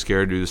who's so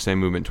scared to do the same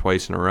movement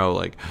twice in a row.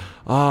 Like,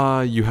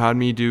 you had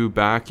me do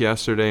back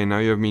yesterday, and now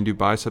you have me do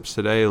biceps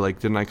today. Like,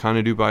 didn't I kind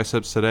of do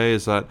biceps today?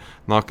 Is that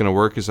not going to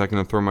work? Is that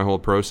going to throw my whole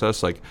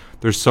process? Like,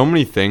 there's so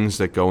many things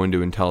that go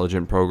into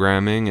intelligent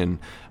programming, and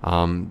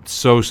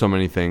so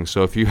many things.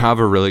 So if you have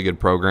a really good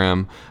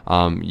program,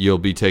 you'll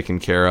be taken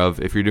care of.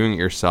 If you're doing it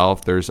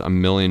yourself, there's a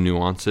million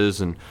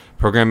nuances, and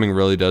programming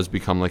really does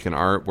become like an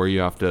art where you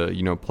have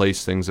to,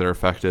 place things that are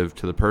effective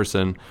to the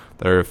person,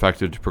 that are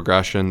effective to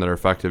progression, that are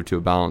effective to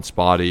a balanced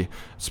body.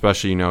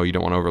 Especially, you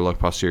don't want to overlook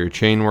posterior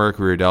chain work,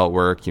 rear delt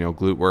work,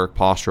 glute work,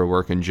 postural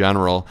work in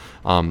general,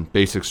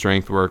 basic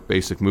strength work,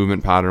 basic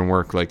movement pattern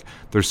work. Like,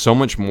 there's so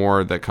much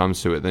more that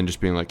comes to it than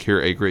just being like,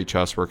 here, 8 great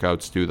chest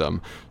workouts, do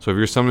them. So if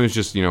you're someone who's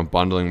just,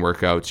 bundling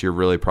workouts, you're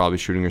really probably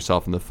shooting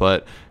yourself in the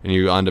foot, and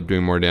you end up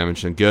doing more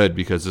damage than good,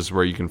 because this is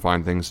where you can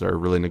find things that are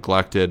really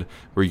neglected,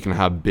 where you can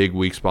have big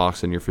weak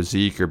spots in your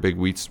physique or big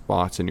weak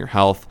spots in your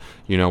health,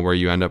 where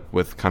you end up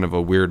with kind of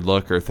a weird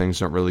look or things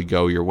don't really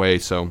go your way.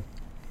 So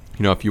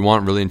if you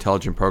want really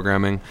intelligent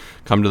programming,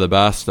 come to the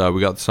best.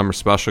 We got the summer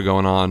special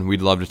going on.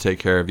 We'd love to take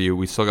care of you.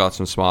 We still got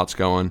some spots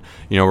going.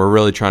 We're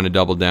really trying to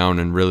double down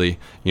and really,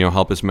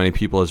 help as many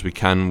people as we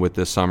can with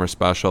this summer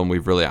special. And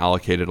we've really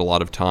allocated a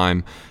lot of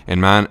time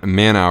and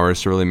man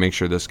hours to really make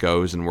sure this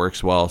goes and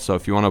works well. So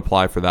if you want to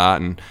apply for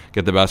that and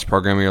get the best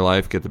program of your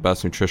life, get the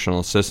best nutritional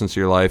assistance of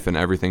your life, and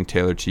everything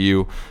tailored to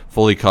you,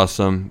 fully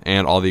custom,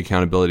 and all the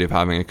accountability of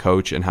having a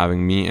coach and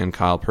having me and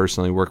Kyle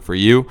personally work for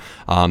you,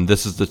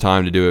 this is the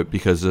time to do it,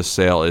 because this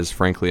sale is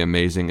frankly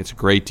amazing. It's a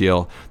great deal.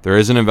 There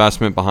is an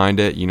investment behind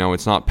it.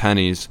 It's not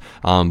pennies,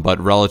 but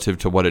relative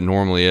to what it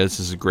normally is,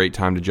 this is a great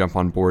time to jump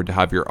on board, to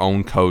have your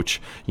own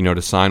coach,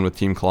 to sign with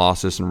Team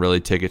Colossus and really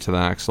take it to the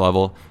next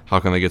level.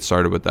 How can they get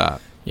started with that?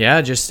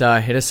 Yeah, just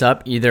hit us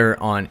up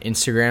either on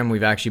Instagram.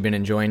 We've actually been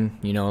enjoying,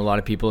 a lot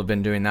of people have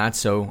been doing that.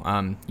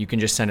 So you can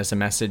just send us a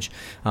message.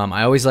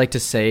 I always like to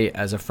say,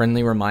 as a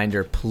friendly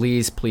reminder,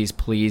 please, please,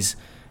 please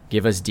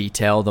give us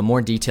detail. The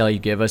more detail you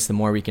give us, the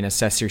more we can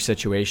assess your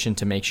situation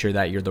to make sure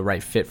that you're the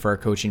right fit for our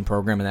coaching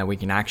program and that we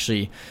can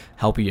actually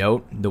help you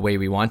out the way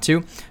we want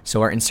to.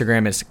 So our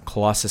Instagram is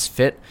Colossus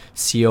Fit,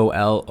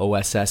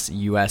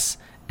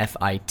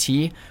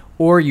 COLOSSUSFIT.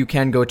 Or you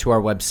can go to our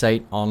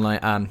website,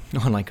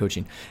 online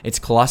coaching. It's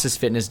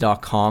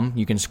colossusfitness.com.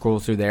 You can scroll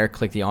through there,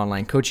 click the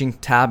online coaching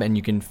tab, and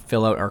you can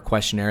fill out our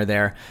questionnaire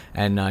there.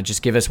 And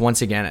just give us,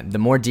 once again, the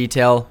more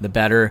detail, the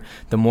better.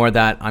 The more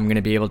that I'm going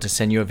to be able to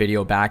send you a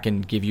video back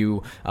and give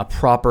you a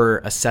proper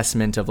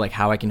assessment of like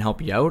how I can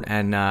help you out,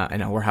 and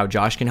or how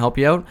Josh can help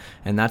you out.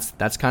 And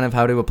that's kind of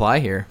how to apply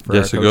here.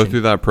 So go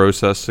through that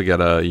process to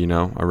get a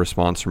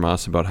response from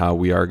us about how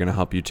we are going to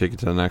help you take it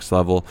to the next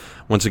level.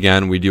 Once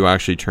again, we do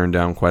actually turn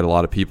down quite a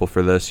lot of people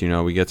for this.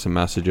 We get some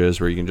messages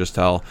where you can just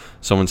tell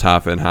someone's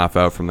half in, half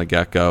out from the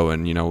get-go,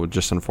 and we'll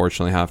just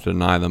unfortunately have to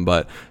deny them.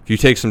 But if you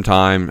take some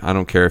time, I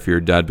don't care if you're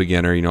a dead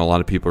beginner, a lot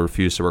of people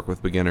refuse to work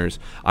with beginners.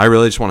 I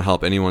really just want to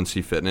help anyone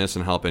see fitness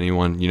and help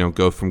anyone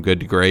go from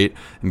good to great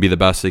and be the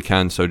best they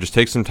can. So just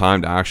take some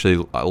time to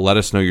actually let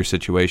us know your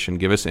situation,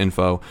 give us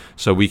info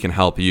so we can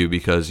help you,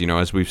 because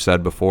as we've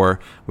said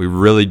before, we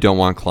really don't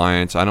want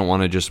clients. I don't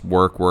want to just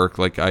work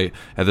like at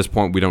this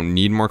point we don't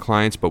need more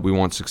clients, but we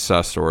want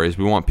success stories.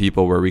 We want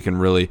people where we can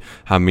really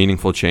have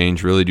meaningful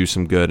change, really do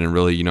some good, and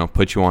really,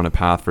 put you on a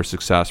path for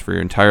success for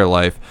your entire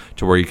life,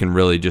 to where you can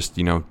really just,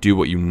 do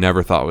what you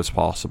never thought was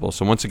possible.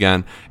 So once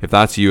again, if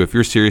that's you, if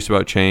you're serious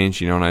about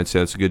change, and I'd say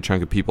that's a good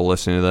chunk of people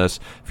listening to this,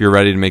 if you're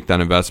ready to make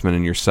that investment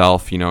in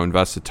yourself,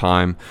 invest the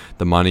time,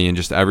 the money, and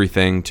just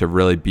everything to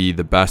really be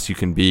the best you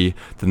can be,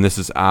 then this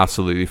is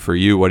absolutely for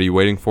you. What are you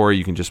waiting for?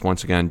 You can just,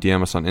 once again,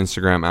 DM us on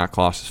Instagram at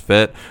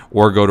ColossusFit,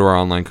 or go to our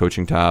online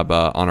coaching tab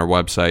on our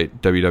website,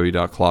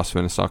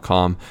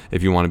 www.colossusfitness.com,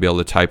 if you want to be able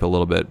to type a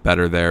little bit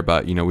better there.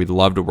 But we'd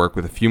love to work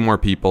with a few more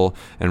people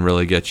and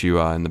really get you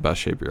in the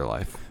best shape of your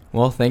life.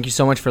 Well, thank you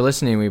so much for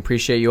listening. We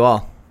appreciate you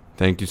all.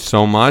 Thank you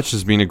so much. This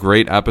has been a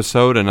great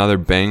episode, another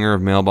banger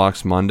of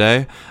Mailbox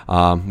Monday.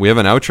 We have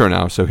an outro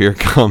now, so here it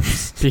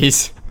comes.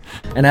 Peace.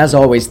 And as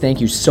always,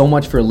 thank you so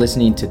much for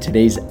listening to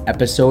today's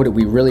episode.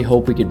 We really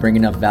hope we could bring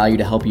enough value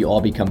to help you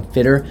all become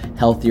fitter,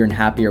 healthier, and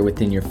happier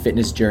within your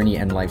fitness journey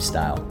and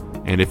lifestyle.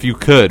 And if you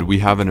could, we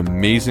have an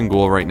amazing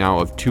goal right now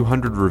of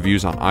 200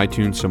 reviews on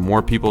iTunes so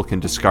more people can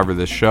discover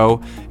this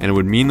show. And it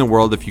would mean the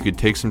world if you could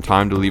take some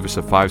time to leave us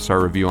a 5-star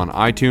review on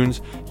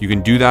iTunes. You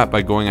can do that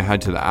by going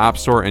ahead to the App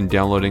Store and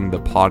downloading the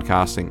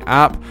podcasting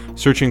app,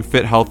 searching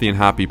Fit, Healthy, and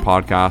Happy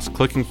Podcast,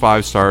 clicking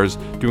 5 stars,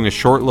 doing a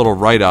short little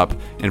write-up.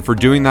 And for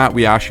doing that,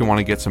 we actually want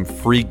to get some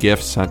free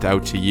gifts sent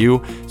out to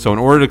you. So in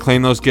order to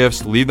claim those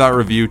gifts, leave that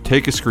review,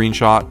 take a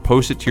screenshot,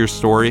 post it to your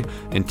story,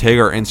 and tag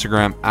our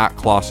Instagram at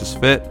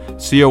ColossusFit,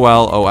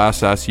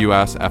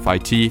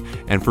 COLOSSUSFIT,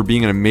 and for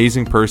being an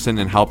amazing person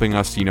and helping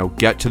us,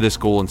 get to this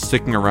goal and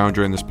sticking around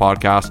during this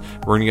podcast.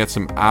 We're going to get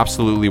some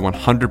absolutely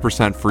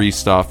 100% free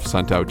stuff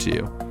sent out to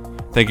you.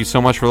 Thank you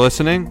so much for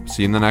listening.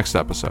 See you in the next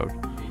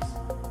episode.